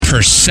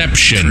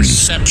Perception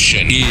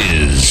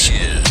is.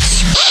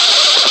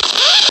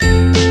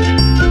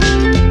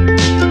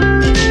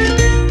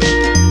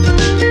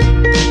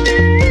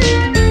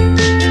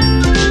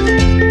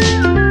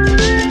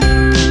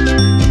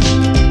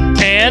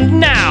 And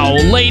now,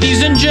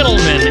 ladies and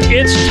gentlemen,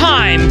 it's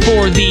time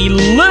for the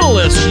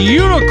Littlest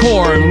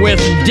Unicorn with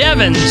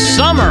Devin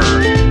Summer.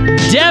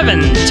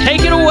 Devin,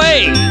 take it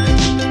away.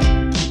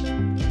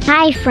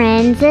 Hi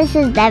friends, this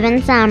is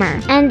Devin Summer,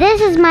 and this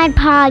is my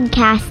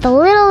podcast, The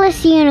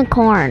Littlest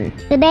Unicorn.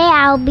 Today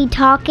I'll be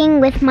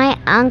talking with my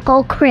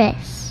Uncle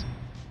Chris.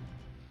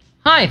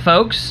 Hi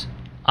folks,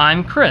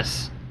 I'm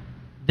Chris.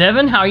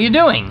 Devin, how you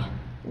doing?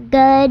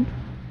 Good.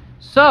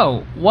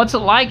 So, what's it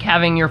like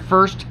having your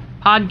first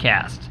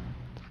podcast?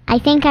 I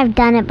think I've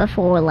done it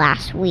before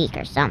last week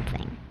or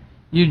something.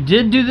 You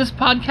did do this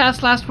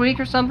podcast last week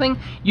or something?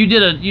 You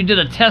did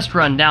a test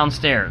run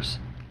downstairs.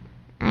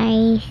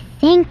 I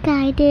think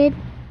I did.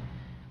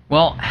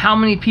 Well, how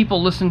many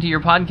people listen to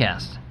your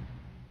podcast?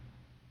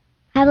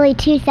 Probably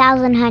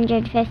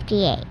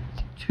 2,158.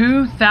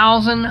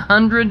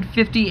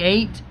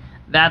 2,158?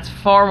 That's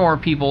far more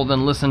people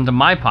than listen to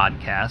my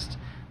podcast.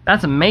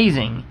 That's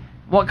amazing.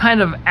 What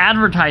kind of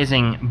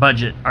advertising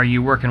budget are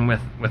you working with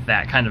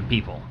that kind of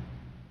people?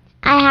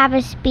 I have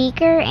a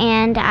speaker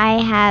and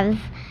I have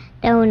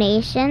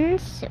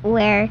donations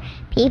where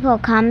people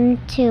come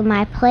to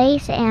my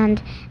place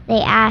and they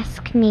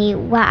ask me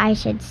what I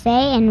should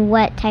say and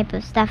what type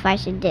of stuff I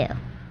should do.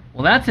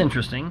 Well, that's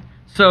interesting.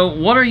 So,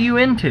 what are you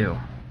into?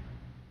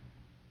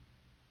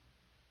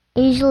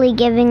 Usually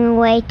giving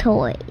away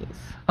toys.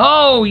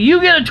 Oh, you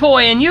get a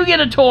toy, and you get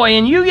a toy,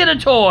 and you get a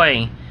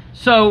toy.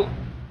 So,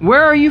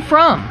 where are you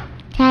from?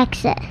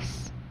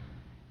 Texas.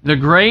 The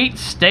great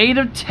state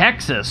of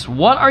Texas.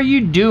 What are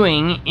you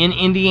doing in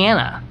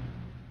Indiana?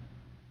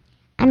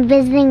 I'm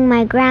visiting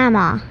my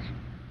grandma.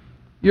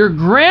 Your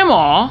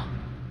grandma?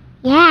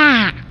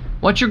 Yeah.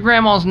 What's your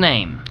grandma's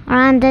name?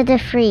 Rhonda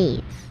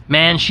DeFries.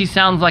 Man, she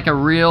sounds like a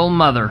real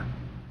mother.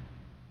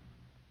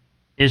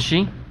 Is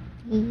she?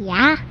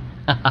 Yeah.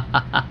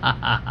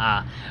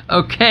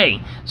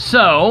 Okay,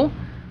 so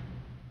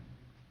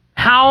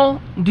how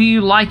do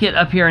you like it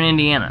up here in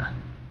Indiana?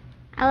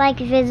 I like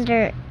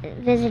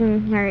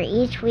visiting her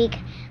each week.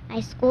 My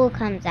school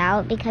comes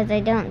out because I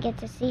don't get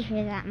to see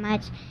her that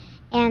much,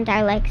 and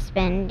I like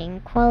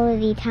spending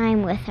quality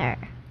time with her.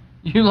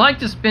 You like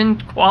to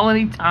spend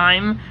quality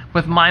time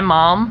with my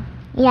mom?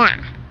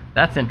 Yeah.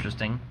 That's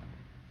interesting.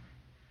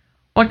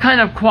 What kind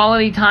of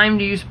quality time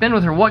do you spend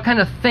with her? What kind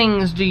of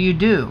things do you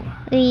do?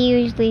 We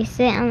usually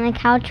sit on the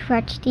couch,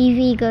 watch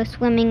TV, go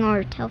swimming,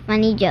 or tell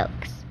funny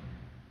jokes.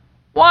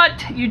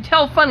 What? You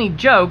tell funny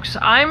jokes?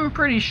 I'm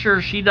pretty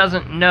sure she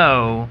doesn't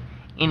know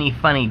any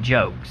funny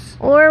jokes.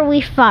 Or we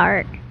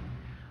fart.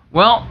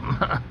 Well,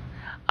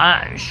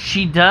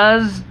 she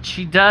does,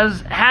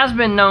 has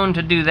been known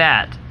to do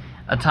that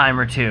a time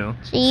or two.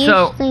 She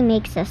usually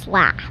makes us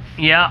laugh.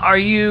 Yeah, are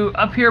you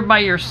up here by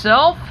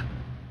yourself?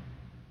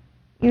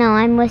 No,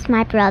 I'm with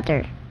my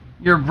brother.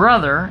 Your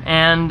brother?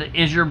 And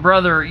is your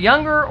brother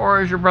younger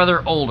or is your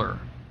brother older?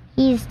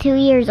 He's 2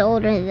 years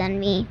older than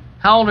me.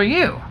 How old are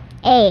you?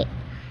 8.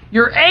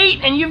 You're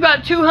 8 and you've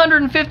got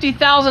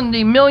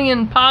 250,000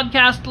 million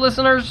podcast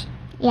listeners?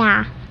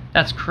 Yeah.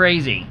 That's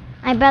crazy.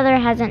 My brother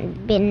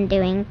hasn't been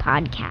doing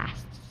podcasts.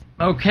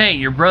 Okay,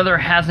 your brother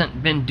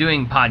hasn't been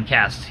doing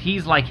podcasts.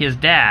 He's like his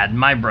dad,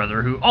 my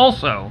brother, who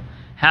also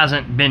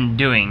hasn't been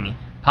doing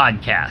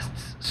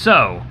podcasts.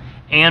 So,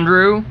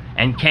 Andrew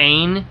and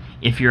Kane,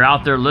 if you're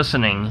out there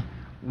listening,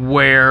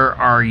 where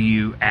are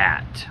you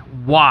at?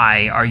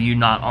 Why are you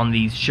not on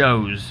these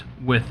shows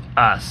with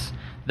us,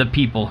 the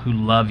people who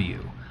love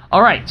you?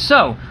 All right,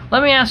 so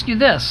let me ask you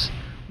this.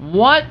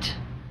 What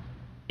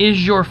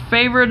is your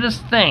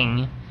favoriteest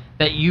thing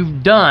that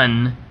you've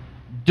done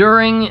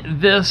during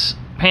this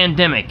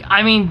pandemic?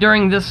 I mean,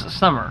 during this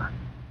summer.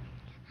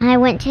 I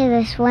went to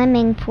the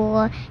swimming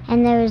pool,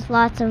 and there was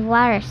lots of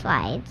water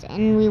slides,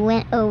 and we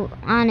went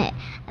on it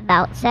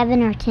about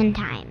 7 or 10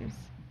 times.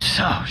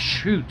 Oh,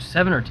 shoot,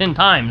 7 or 10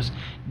 times.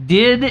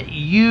 Did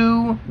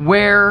you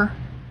wear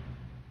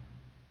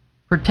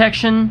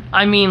protection?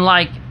 I mean,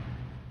 like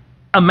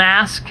a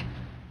mask?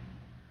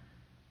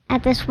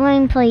 At the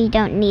swimming pool, you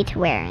don't need to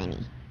wear any.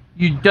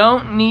 You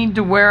don't need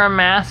to wear a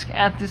mask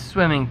at the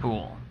swimming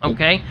pool,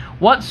 okay?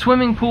 What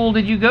swimming pool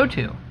did you go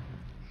to?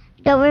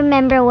 Don't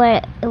remember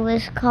what it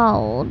was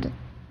called.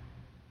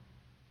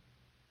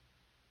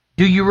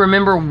 Do you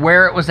remember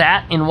where it was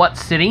at? In what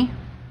city?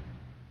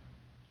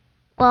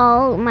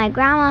 Well, my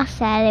grandma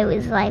said it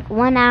was like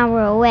 1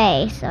 hour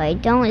away, so I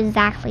don't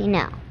exactly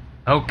know.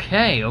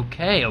 Okay.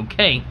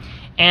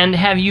 And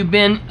have you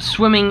been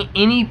swimming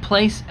any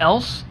place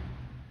else?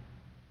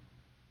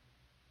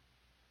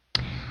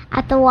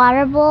 At the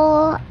water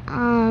bowl,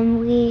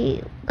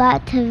 we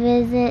got to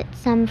visit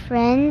some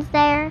friends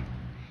there.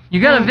 You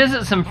got to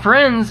visit some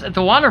friends at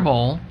the water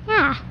bowl?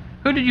 Yeah.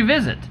 Who did you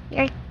visit?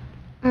 Your,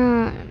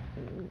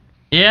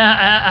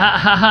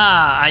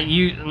 Yeah,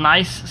 you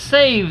nice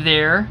save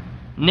there,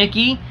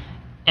 Nikki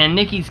and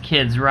Nikki's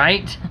kids,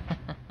 right?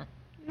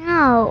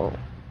 No.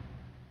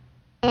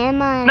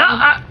 Emma. No.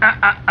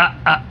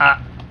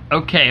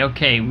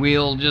 Okay.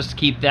 We'll just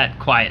keep that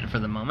quiet for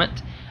the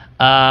moment.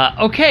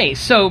 Okay,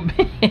 so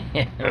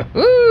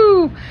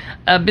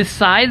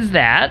besides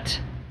that,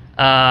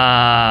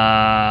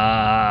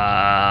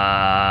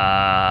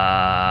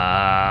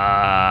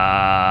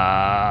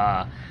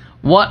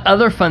 what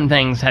other fun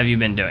things have you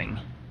been doing?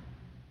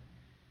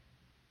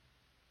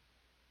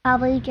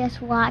 Probably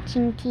just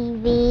watching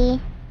TV.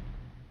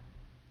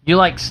 You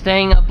like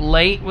staying up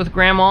late with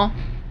Grandma?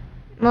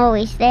 Well,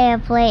 we stay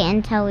up late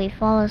until we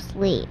fall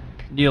asleep.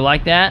 Do you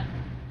like that?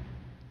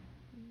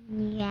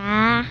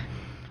 Yeah.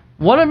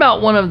 What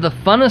about one of the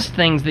funnest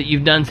things that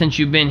you've done since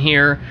you've been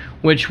here,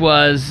 which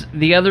was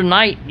the other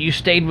night you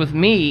stayed with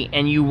me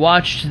and you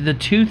watched the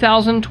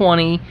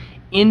 2020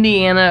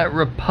 Indiana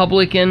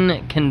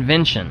Republican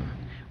Convention?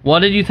 What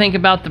did you think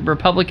about the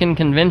Republican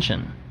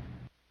Convention?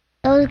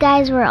 Those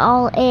guys were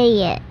all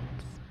idiots.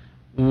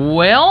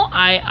 Well,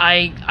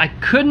 I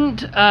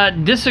couldn't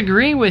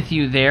disagree with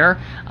you there.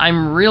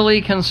 I'm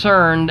really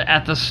concerned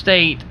at the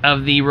state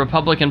of the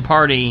Republican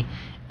Party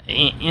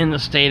in the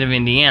state of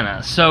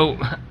Indiana. So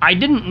I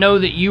didn't know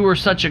that you were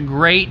such a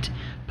great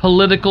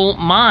political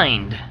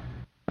mind.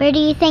 Where do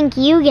you think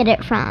you get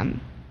it from?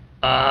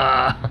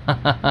 Well,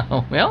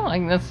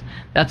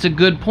 that's a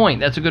good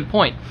point. That's a good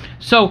point.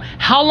 So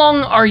how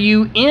long are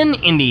you in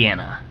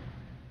Indiana?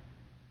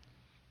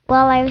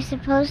 Well, I was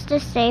supposed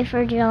to stay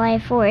for July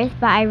 4th,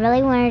 but I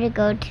really wanted to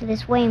go to the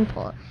swimming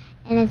pool.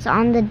 And it's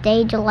on the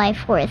day July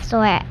 4th,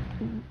 so I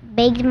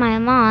begged my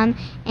mom,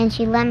 and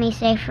she let me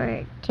stay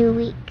for 2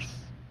 weeks.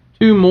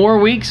 2 more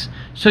weeks?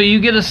 So you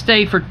get to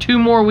stay for 2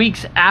 more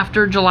weeks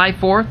after July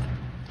 4th?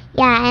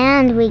 Yeah,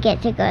 and we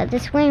get to go to the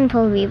swimming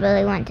pool we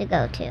really want to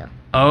go to.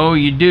 Oh,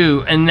 you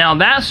do. And now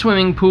that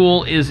swimming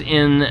pool is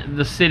in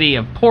the city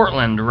of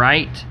Portland,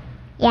 right?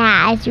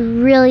 Yeah, it's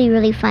really,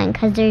 really fun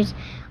because there's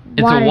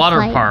It's a water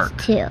slides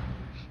park. too.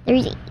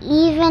 There's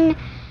even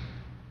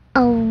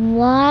a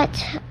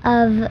lot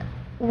of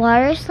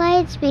water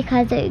slides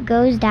because it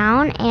goes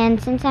down,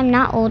 and since I'm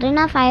not old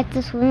enough, I have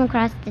to swim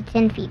across the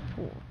 10-feet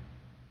pool.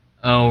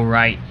 Oh,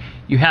 right.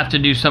 You have to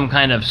do some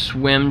kind of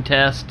swim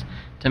test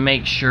to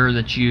make sure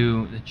that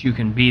you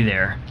can be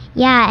there.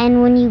 Yeah,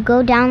 and when you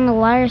go down the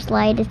water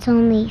slide, it's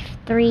only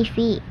 3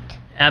 feet.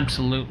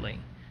 Absolutely.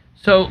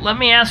 So let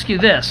me ask you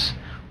this.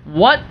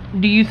 What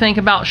do you think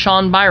about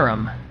Sean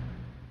Byram?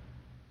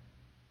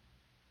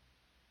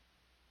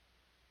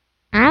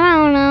 I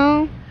don't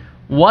know.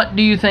 What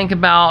do you think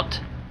about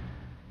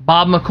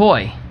Bob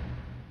McCoy?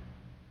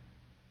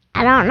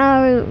 I don't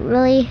know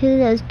really who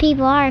those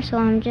people are, so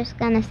I'm just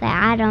gonna say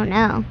I don't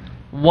know.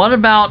 What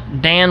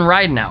about Dan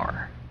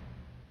Ridenhour?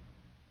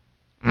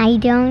 I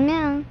don't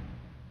know.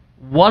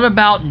 What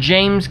about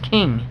James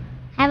King?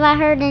 Have I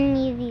heard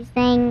any of these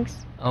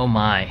things? Oh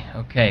my.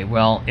 Okay,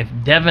 well, if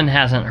Devin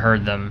hasn't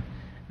heard them,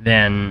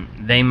 then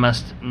they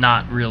must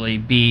not really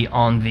be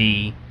on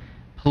the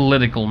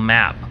political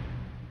map,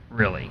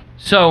 really.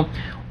 So,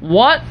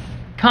 what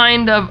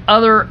kind of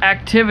other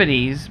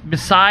activities,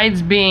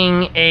 besides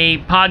being a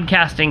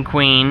podcasting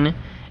queen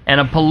and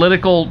a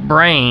political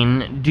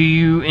brain, do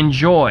you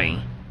enjoy?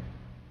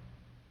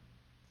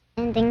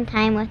 Spending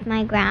time with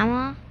my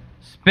grandma.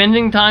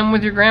 Spending time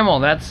with your grandma.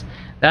 That's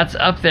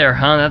up there,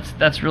 huh?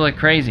 That's really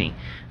crazy.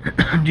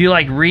 Do you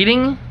like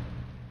reading?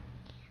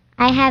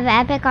 I have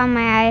Epic on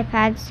my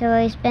iPad, so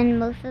I spend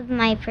most of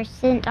my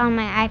 % on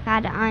my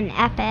iPad on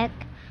Epic.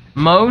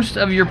 Most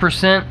of your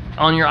 %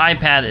 on your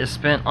iPad is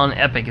spent on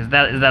Epic. Is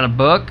that a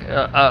book,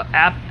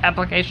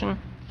 application?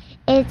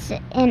 It's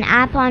an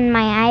app on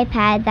my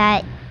iPad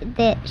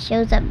that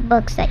shows up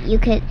books that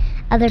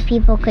other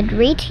people could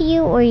read to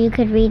you, or you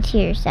could read to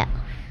yourself.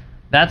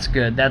 That's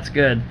good. That's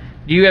good.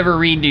 Do you ever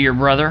read to your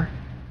brother?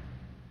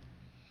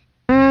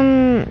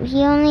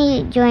 He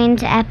only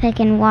joins Epic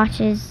and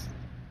watches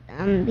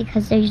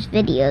because there's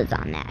videos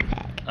on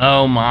Epic.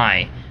 Oh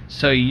my.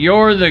 So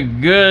you're the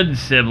good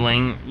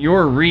sibling,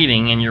 you're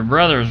reading, and your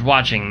brother's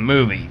watching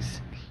movies.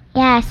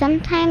 Yeah,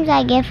 sometimes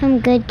I give him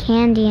good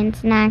candy and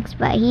snacks,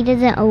 but he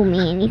doesn't owe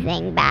me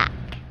anything back.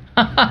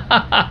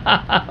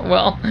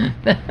 Well,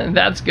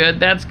 that's good,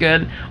 that's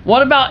good.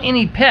 What about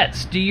any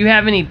pets? Do you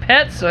have any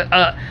pets?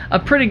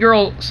 A pretty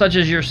girl such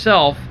as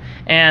yourself,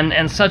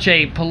 and such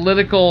a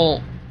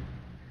political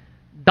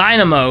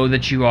dynamo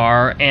that you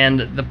are,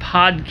 and the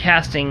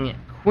podcasting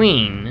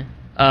queen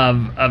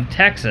of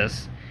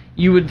Texas,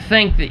 you would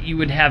think that you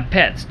would have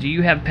pets. Do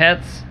you have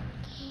pets?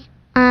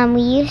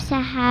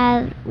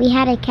 We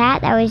had a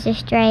cat that was a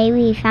stray.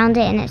 We found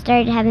it and it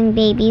started having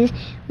babies.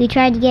 We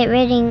tried to get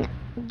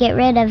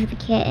rid of the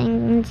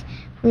kittens.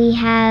 We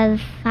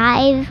have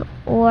 5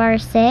 or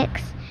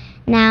 6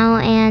 now,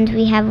 and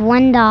we have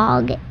 1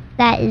 dog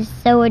that is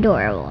so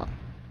adorable.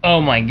 Oh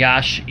my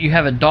gosh, you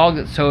have a dog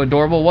that's so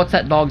adorable. What's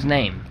that dog's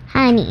name?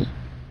 Honey.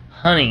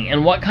 Honey.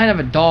 And what kind of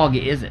a dog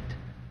is it?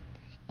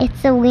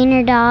 It's a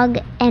wiener dog,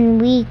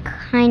 and we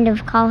kind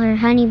of call her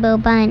Honey Bo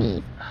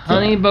Bunny.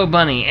 Honey Bo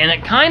Bunny. And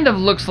it kind of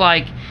looks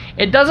like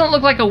It doesn't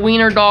look like a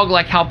wiener dog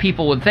like how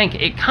people would think.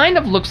 It kind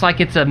of looks like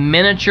it's a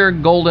miniature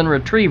golden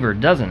retriever,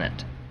 doesn't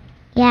it?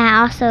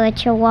 Yeah, also a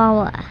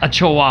Chihuahua. A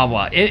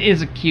Chihuahua. It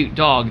is a cute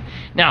dog.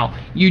 Now,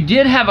 you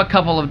did have a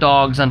couple of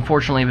dogs,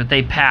 unfortunately, but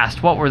they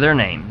passed. What were their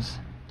names?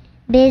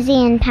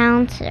 Busy and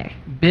Pouncer.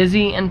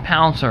 Busy and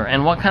Pouncer.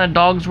 And what kind of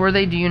dogs were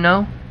they? Do you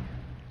know?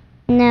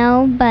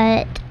 No,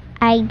 but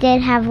I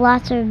did have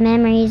lots of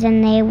memories,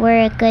 and they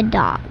were a good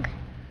dog.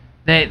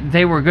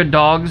 They were good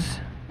dogs?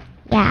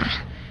 Yeah.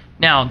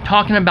 Now,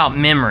 talking about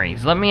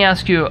memories, let me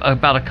ask you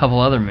about a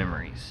couple other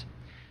memories.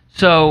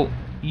 So,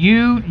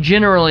 you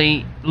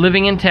generally,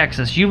 living in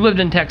Texas, you've lived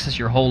in Texas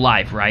your whole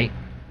life, right?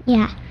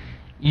 Yeah.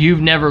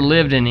 You've never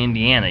lived in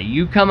Indiana.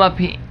 You come up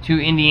to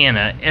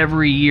Indiana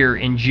every year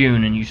in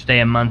June and you stay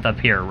a month up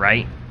here,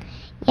 right?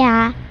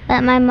 Yeah,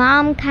 but my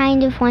mom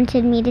kind of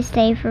wanted me to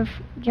stay for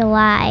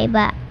July,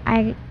 but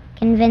I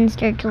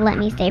convinced her to let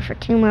me stay for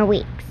 2 more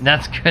weeks.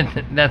 That's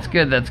good. That's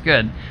good. That's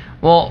good.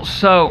 Well,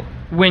 so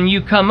when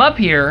you come up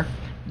here,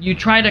 you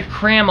try to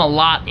cram a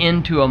lot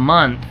into a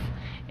month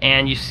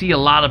and you see a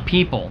lot of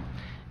people.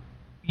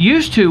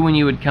 Used to, when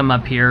you would come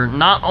up here,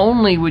 not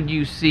only would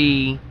you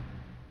see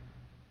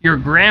your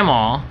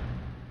grandma,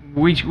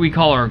 which we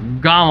call her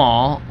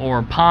Gama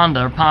or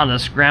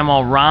Pondus,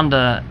 Grandma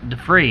Rhonda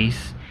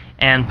DeFries,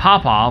 and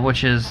Papa,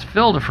 which is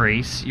Phil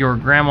DeFries, your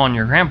grandma and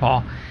your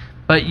grandpa,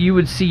 but you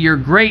would see your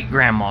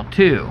great-grandma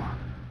too.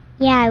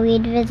 Yeah,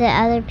 we'd visit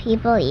other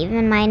people,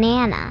 even my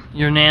Nana.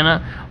 Your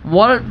Nana.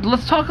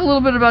 Let's talk a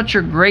little bit about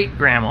your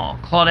great-grandma,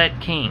 Claudette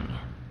King.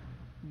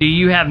 Do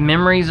you have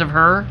memories of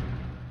her?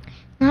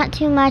 Not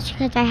too much,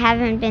 because I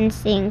haven't been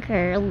seeing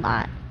her a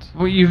lot.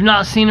 Well, you've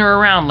not seen her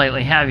around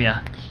lately, have you?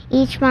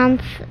 Each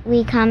month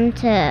we come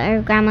to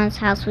our grandma's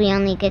house, we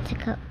only get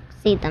to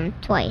see them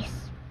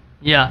twice.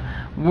 Yeah,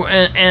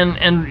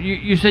 and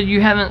you said you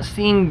haven't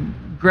seen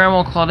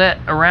Grandma Claudette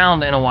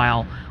around in a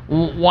while.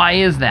 Why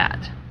is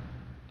that?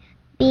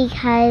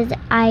 Because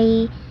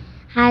I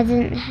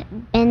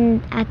hasn't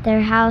been at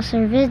their house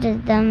or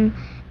visited them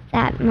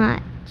that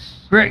much.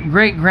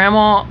 Great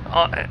grandma,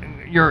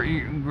 your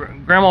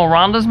Grandma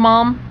Rhonda's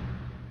mom?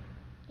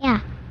 Yeah.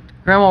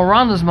 Grandma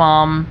Rhonda's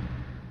mom,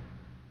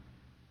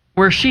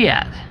 where's she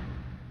at?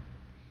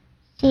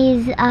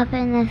 She's up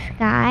in the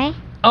sky.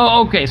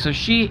 Oh, okay, so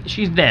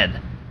she's dead.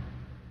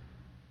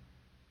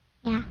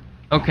 Yeah.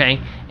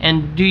 Okay,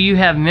 and do you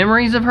have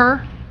memories of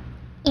her?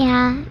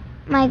 Yeah.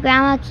 My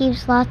grandma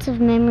keeps lots of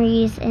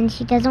memories, and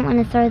she doesn't want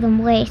to throw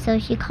them away, so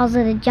she calls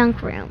it a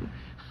junk room.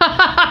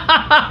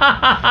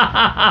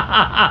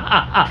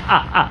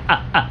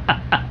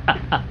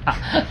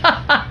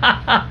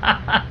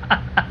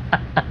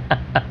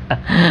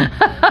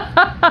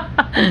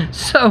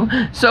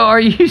 So are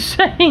you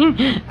saying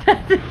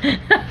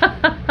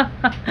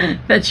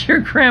that your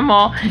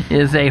grandma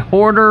is a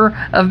hoarder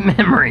of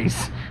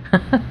memories?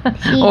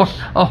 Or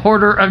a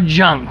hoarder of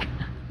junk?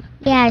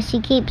 Yeah, she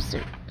keeps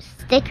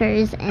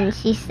stickers and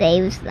she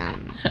saves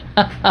them.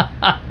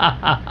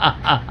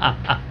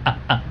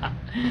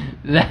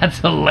 That's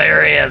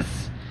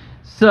hilarious.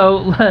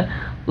 So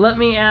let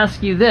me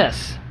ask you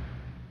this.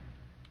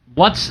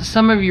 What's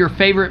some of your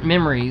favorite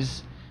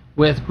memories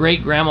with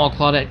great-grandma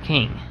Claudette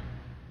King?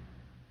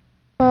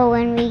 Well,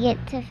 when we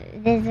get to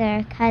visit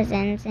our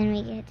cousins and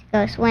we get to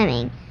go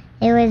swimming,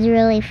 it was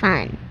really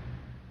fun.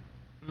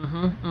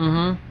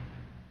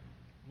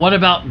 What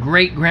about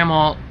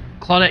great-grandma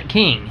Claudette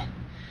King?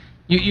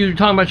 You're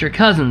talking about your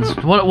cousins.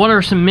 What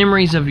are some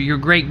memories of your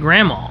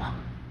great-grandma?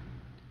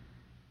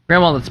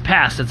 Grandma that's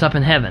passed, that's up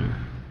in heaven.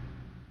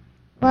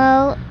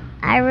 Well,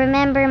 I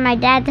remember my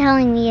dad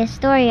telling me a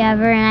story of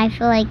her, and I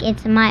feel like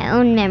it's my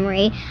own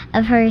memory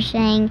of her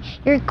saying,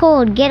 "You're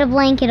cold, get a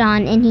blanket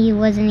on," and he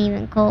wasn't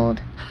even cold.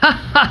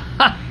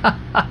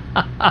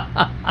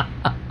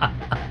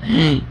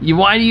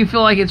 Why do you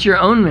feel like it's your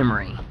own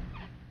memory?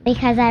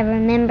 Because I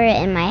remember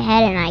it in my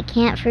head and I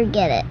can't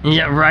forget it.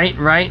 Yeah, right.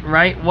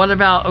 What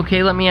about,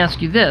 okay, let me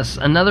ask you this.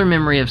 Another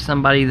memory of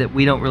somebody that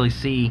we don't really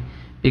see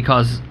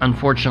because,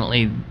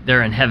 unfortunately,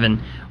 they're in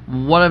heaven.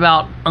 What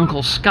about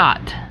Uncle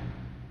Scott?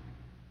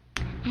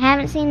 I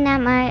haven't seen that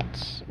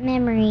much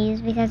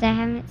memories because I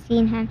haven't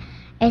seen him.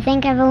 I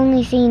think I've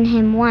only seen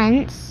him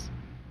once.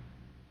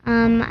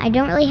 I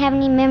don't really have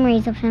any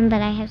memories of him,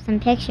 but I have some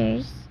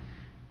pictures.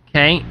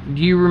 Okay,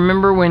 do you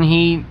remember when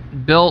he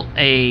built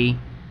a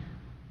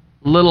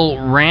little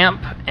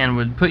ramp and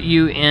would put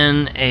you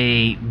in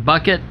a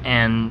bucket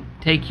and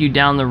take you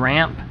down the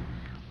ramp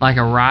like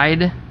a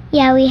ride?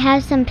 Yeah, we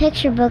have some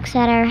picture books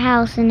at our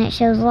house, and it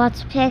shows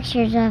lots of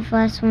pictures of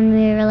us when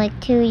we were like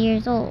 2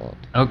 years old.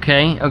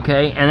 Okay,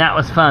 and that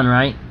was fun,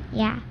 right?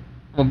 Yeah.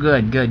 Well,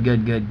 good.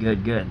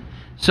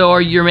 So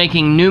you're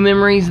making new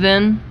memories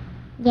then?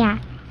 Yeah.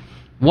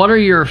 What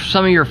are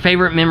some of your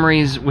favorite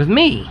memories with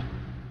me?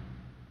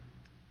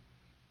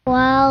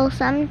 Well,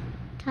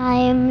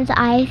 sometimes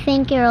I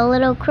think you're a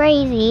little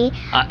crazy,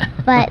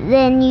 but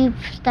then you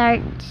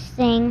start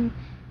saying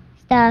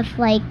stuff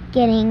like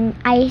getting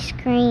ice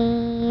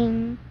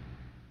cream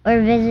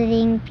or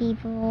visiting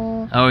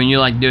people. Oh, and you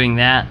like doing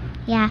that?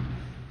 Yeah.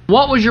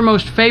 What was your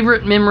most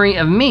favorite memory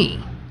of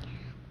me?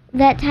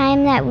 That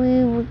time that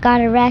we got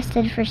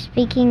arrested for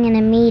speaking in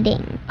a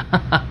meeting.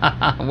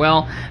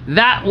 Well,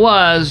 that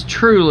was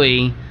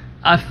truly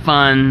a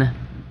fun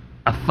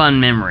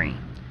memory.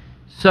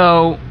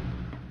 So,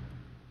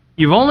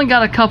 you've only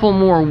got a couple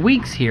more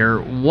weeks here.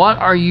 What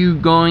are you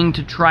going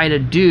to try to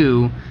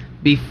do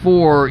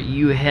before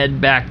you head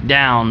back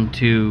down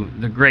to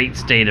the great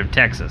state of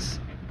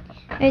Texas?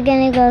 We're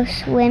going to go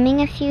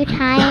swimming a few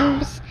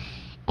times,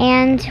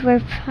 and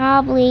we're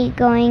probably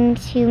going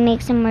to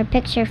make some more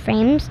picture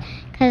frames,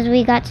 because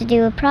we got to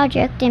do a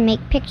project and make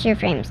picture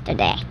frames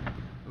today.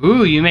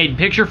 Ooh, you made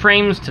picture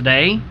frames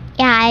today?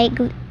 Yeah, I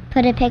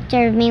put a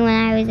picture of me when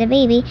I was a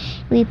baby.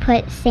 We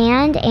put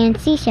sand and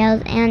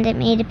seashells, and it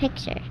made a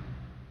picture.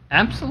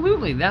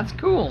 Absolutely, that's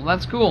cool,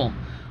 that's cool.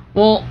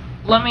 Well,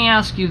 let me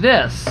ask you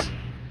this.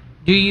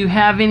 Do you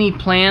have any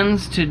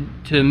plans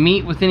to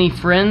meet with any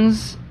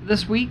friends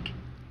this week?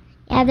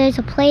 Yeah, there's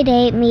a play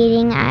date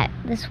meeting at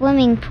the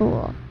swimming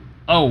pool.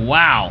 Oh,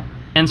 wow.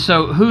 And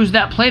so, who's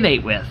that play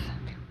date with?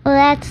 Well,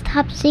 that's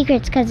top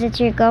secrets because it's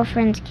your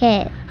girlfriend's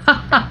kid.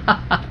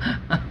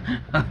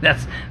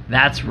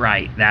 That's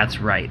right.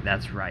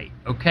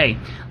 Okay,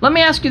 let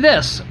me ask you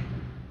this.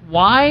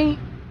 Why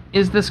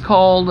is this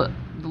called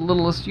The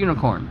Littlest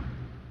Unicorn?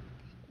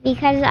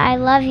 Because I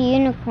love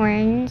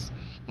unicorns,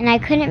 and I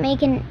couldn't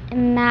make a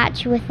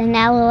match with an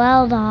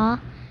LOL doll,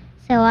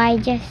 so I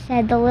just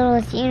said The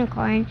Littlest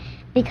Unicorn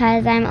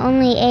because I'm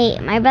only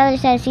 8. My brother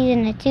says he's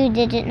in a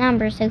 2-digit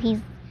number, so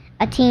he's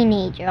a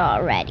teenager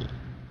already.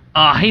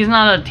 He's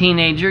not a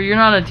teenager. You're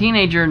not a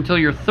teenager until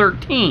you're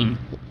 13.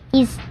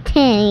 He's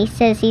 10. He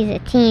says he's a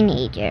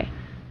teenager.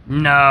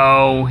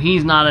 No,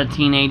 he's not a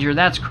teenager.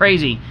 That's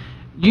crazy.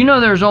 You know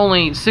there's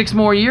only 6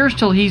 more years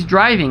till he's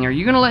driving. Are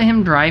you going to let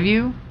him drive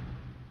you?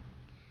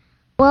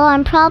 Well,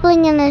 I'm probably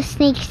going to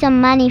sneak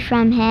some money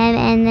from him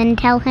and then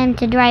tell him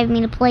to drive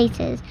me to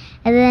places,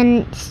 and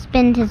then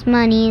spend his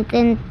money and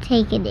then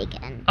take it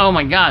again. Oh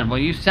my God! Well,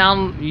 you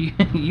sound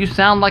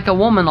like a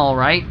woman, all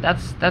right.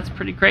 That's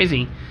pretty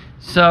crazy.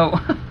 So,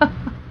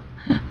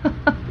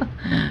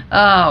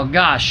 oh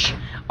gosh,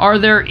 are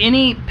there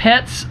any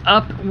pets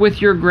up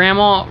with your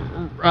grandma,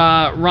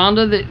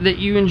 Rhonda, that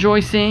you enjoy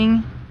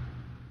seeing?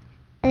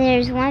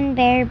 There's one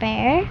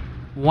bear.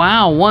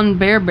 Wow, one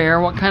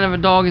bear. What kind of a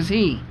dog is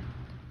he?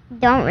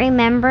 Don't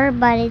remember,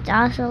 but it's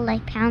also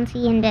like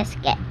Pouncy and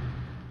Biscuit.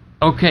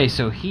 Okay,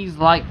 so he's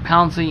like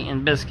Pouncy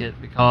and Biscuit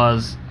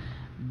because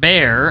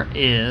Bear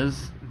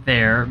is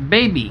their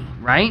baby,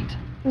 right?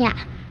 Yeah.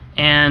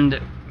 And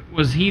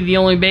was he the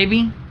only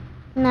baby?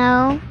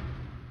 No.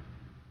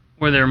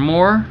 Were there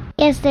more?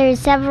 Yes, there's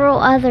several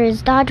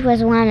others. Dodge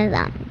was one of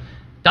them.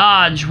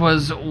 Dodge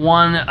was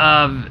one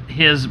of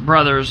his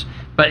brothers,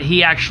 but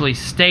he actually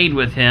stayed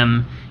with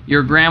him.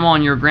 Your grandma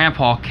and your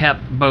grandpa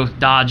kept both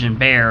Dodge and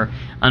Bear.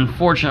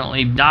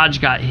 Unfortunately, Dodge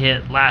got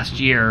hit last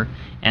year,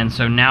 and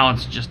so now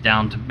it's just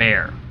down to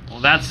Bear. Well,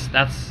 that's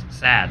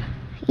sad.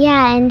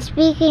 Yeah, and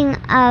speaking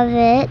of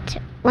it,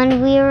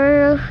 when we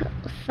were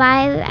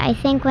 5, I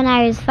think when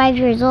I was 5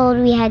 years old,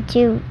 we had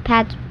 2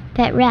 pet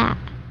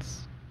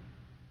rats.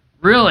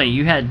 Really?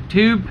 You had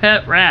 2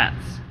 pet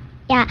rats?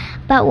 Yeah,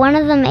 but one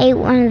of them ate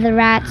one of the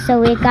rats, so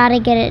we gotta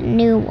get a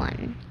new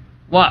one.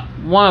 What?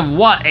 One of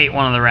what ate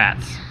one of the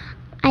rats?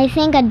 I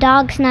think a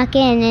dog snuck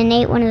in and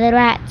ate one of the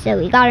rats, so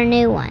we got a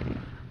new one.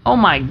 Oh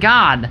my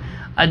God.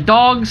 A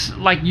dog's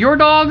like your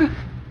dog?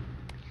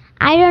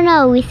 I don't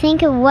know. We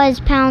think it was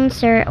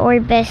Pouncer or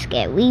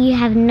Biscuit. We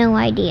have no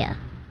idea.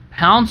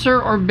 Pouncer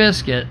or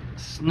Biscuit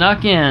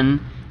snuck in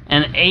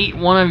and ate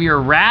one of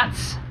your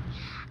rats?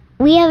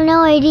 We have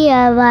no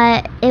idea,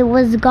 but it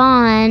was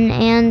gone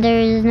and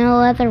there's no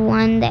other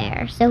one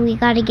there, so we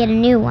gotta get a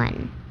new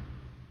one.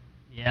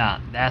 Yeah,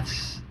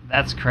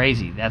 that's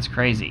crazy. That's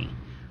crazy.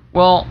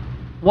 Well,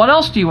 what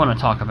else do you want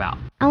to talk about?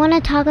 I want to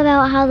talk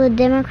about how the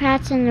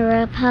Democrats and the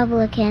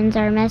Republicans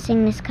are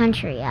messing this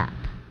country up.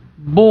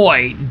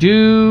 Boy,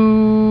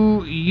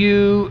 do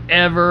you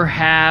ever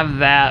have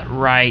that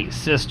right,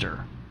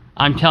 sister.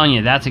 I'm telling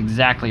you, that's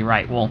exactly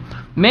right. Well,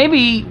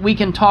 maybe we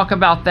can talk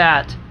about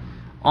that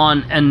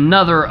on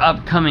another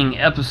upcoming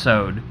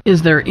episode.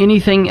 Is there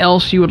anything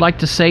else you would like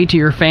to say to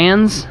your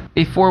fans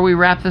before we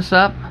wrap this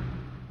up?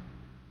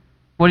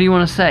 What do you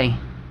want to say?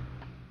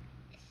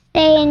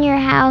 Stay in your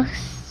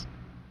house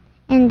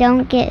and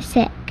don't get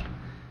sick.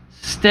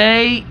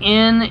 Stay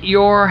in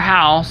your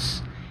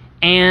house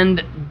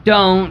and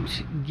don't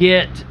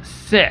get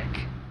sick.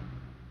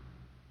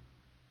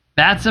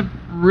 That's a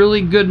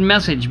really good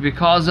message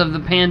because of the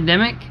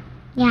pandemic.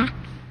 Yeah.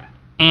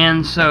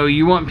 And so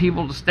you want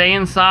people to stay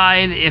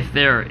inside if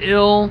they're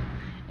ill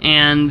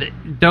and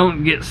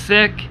don't get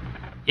sick.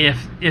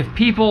 If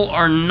people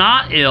are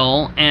not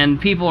ill and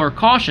people are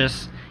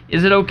cautious,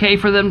 is it okay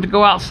for them to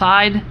go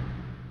outside?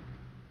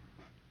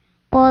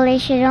 Well, they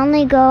should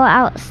only go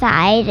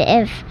outside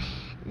if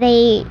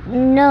they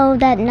know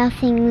that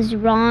nothing's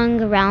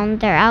wrong around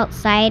their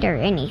outside or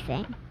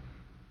anything.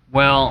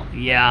 Well,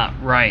 yeah,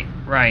 right.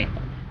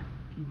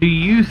 Do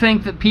you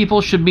think that people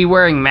should be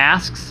wearing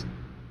masks?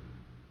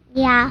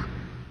 Yeah.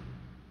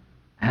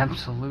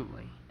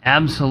 Absolutely.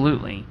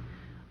 Absolutely.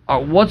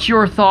 What's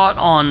your thought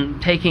on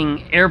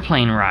taking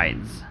airplane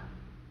rides?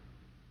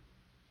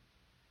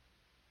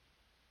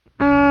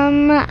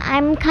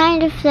 I'm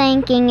kind of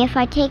thinking if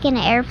I take an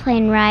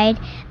airplane ride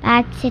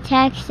back to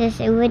Texas,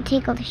 it would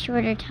take a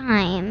shorter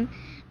time.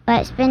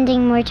 But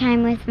spending more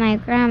time with my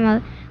grandma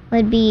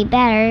would be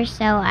better,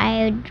 so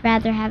I would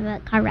rather have a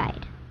car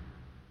ride.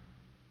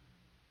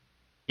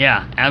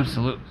 Yeah,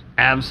 absolutely.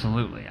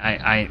 Absolutely.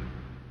 I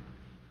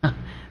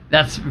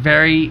that's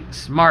very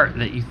smart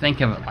that you think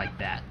of it like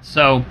that.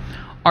 So,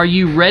 are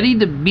you ready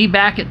to be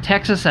back at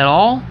Texas at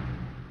all?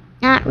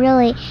 Not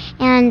really.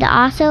 And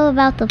also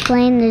about the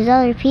plane, there's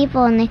other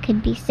people and they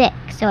could be sick,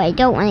 so I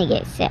don't want to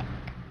get sick.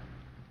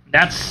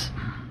 That's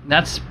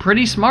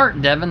pretty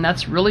smart, Devin.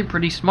 That's really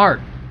pretty smart.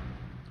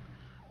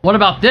 What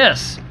about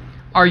this?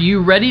 Are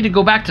you ready to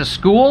go back to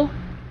school?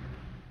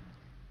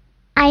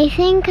 I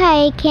think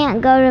I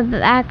can't go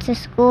back to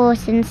school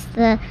since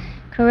the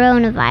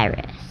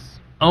coronavirus.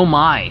 Oh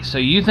my, so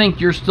you think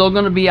you're still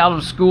going to be out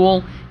of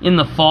school in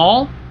the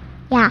fall?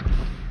 Yeah.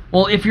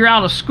 Well, if you're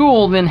out of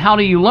school, then how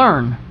do you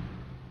learn?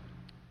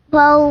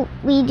 Well,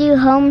 we do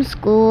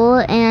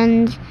homeschool,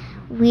 and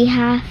we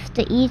have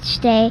to each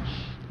day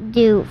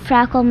do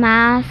Freckle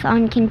Math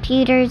on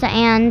computers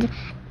and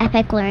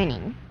Epic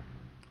Learning.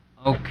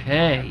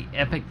 Okay,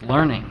 Epic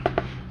Learning.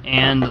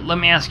 And let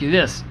me ask you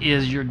this.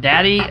 Is your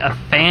daddy a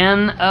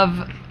fan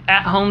of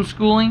at-home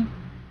schooling?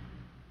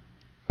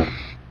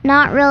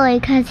 Not really,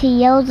 because he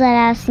yells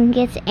at us and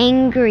gets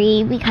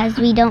angry because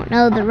we don't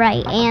know the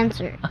right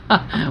answer.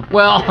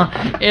 Well,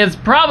 it's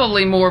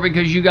probably more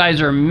because you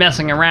guys are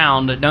messing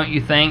around, don't you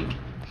think?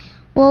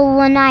 Well,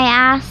 when I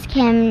ask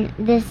him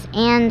this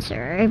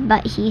answer,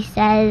 but he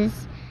says,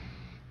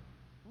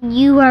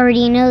 you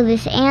already know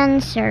this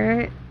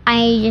answer,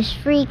 I just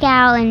freak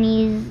out and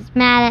he's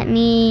mad at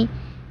me.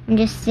 I'm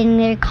just sitting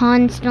there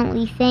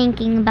constantly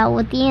thinking about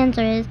what the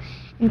answer is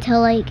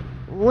until,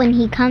 when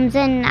he comes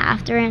in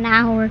after an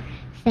hour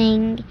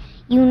saying,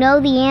 you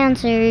know the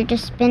answer,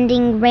 just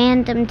spending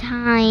random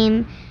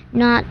time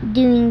not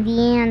doing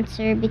the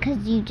answer because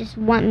you just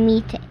want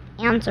me to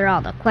answer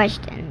all the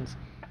questions.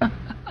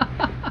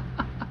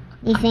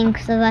 He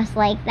thinks of us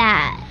like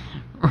that.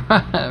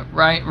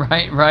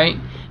 Right.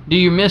 Do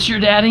you miss your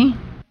daddy?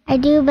 I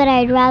do, but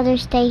I'd rather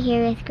stay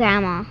here with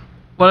Grandma.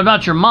 What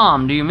about your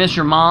mom? Do you miss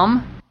your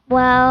mom?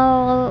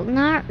 Well,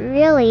 not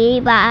really,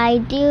 but I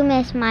do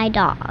miss my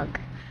dog.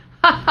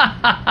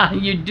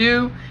 You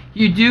do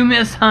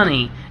miss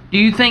Honey. Do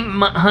you think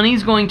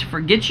Honey's going to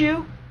forget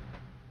you?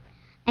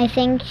 I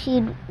think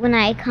when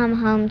I come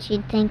home,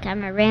 she'd think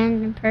I'm a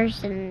random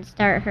person and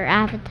start her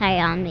appetite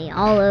on me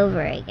all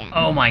over again.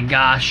 Oh my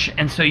gosh.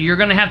 And so you're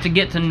going to have to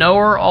get to know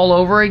her all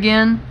over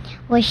again?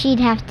 Well, she'd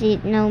have to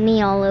know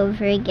me all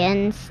over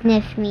again,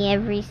 sniff me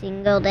every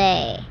single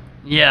day.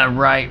 Yeah,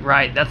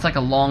 right. That's like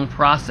a long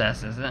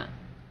process, isn't it?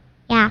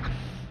 Yeah.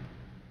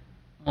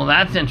 Well,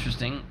 that's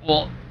interesting.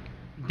 Well,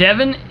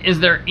 Devin, is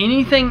there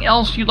anything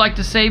else you'd like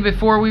to say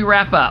before we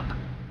wrap up?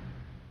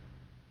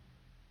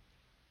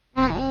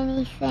 Not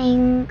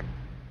anything.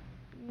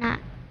 Not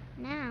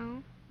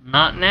now.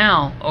 Not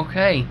now.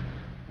 Okay.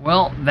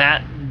 Well,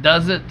 that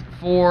does it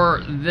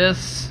for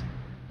this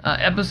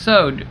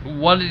episode.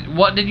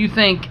 What did you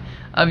think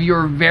of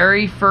your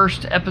very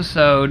first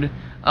episode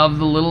of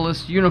The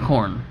Littlest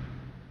Unicorn?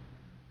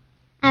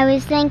 I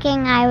was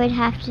thinking I would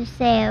have to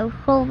say a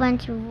whole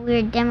bunch of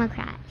weird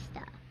Democrat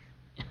stuff.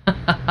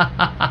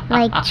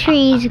 Like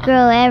trees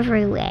grow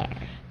everywhere.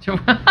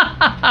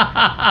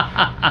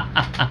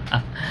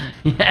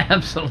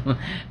 Yeah,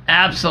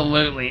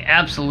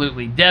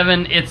 absolutely.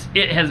 Devin,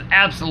 it has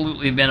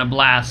absolutely been a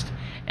blast,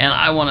 and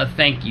I want to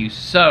thank you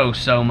so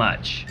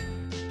much.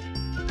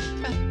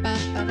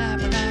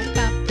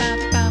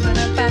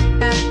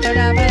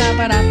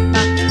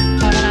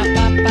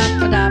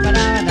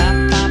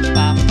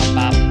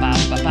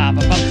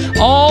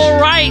 All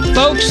right,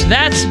 folks,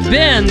 that's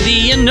been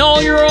the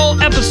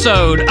inaugural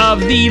episode of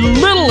The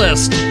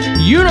Littlest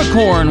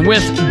Unicorn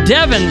with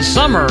Devin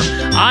Summer.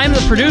 I'm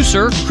the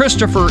producer,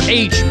 Christopher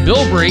H.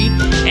 Bilbrey,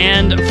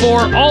 and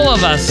for all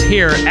of us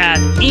here at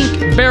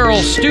Ink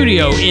Barrel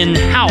Studio in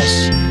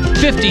House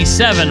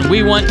 57,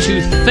 we want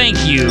to thank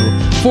you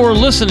for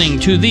listening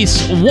to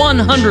this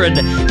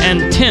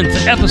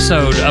 110th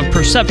episode of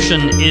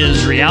Perception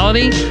is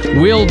Reality.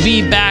 We'll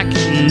be back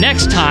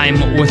next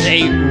time with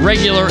a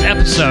regular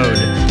episode.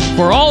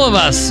 For all of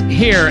us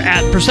here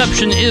at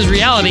Perception is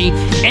Reality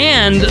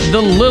and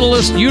The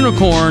Littlest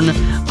Unicorn,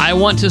 I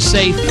want to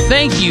say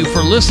thank you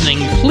for listening.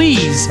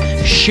 Please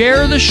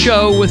share the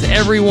show with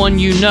everyone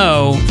you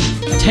know.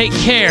 Take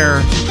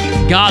care.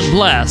 God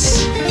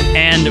bless.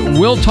 And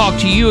we'll talk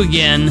to you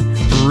again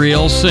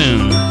real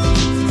soon.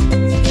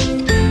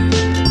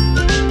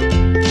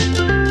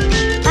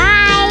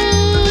 Bye!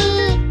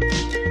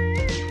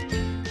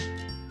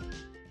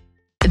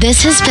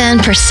 This has been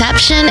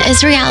Perception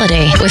is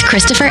Reality with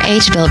Christopher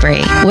H.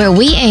 Bilbrey, where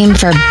we aim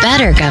for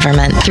better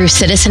government through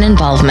citizen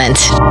involvement.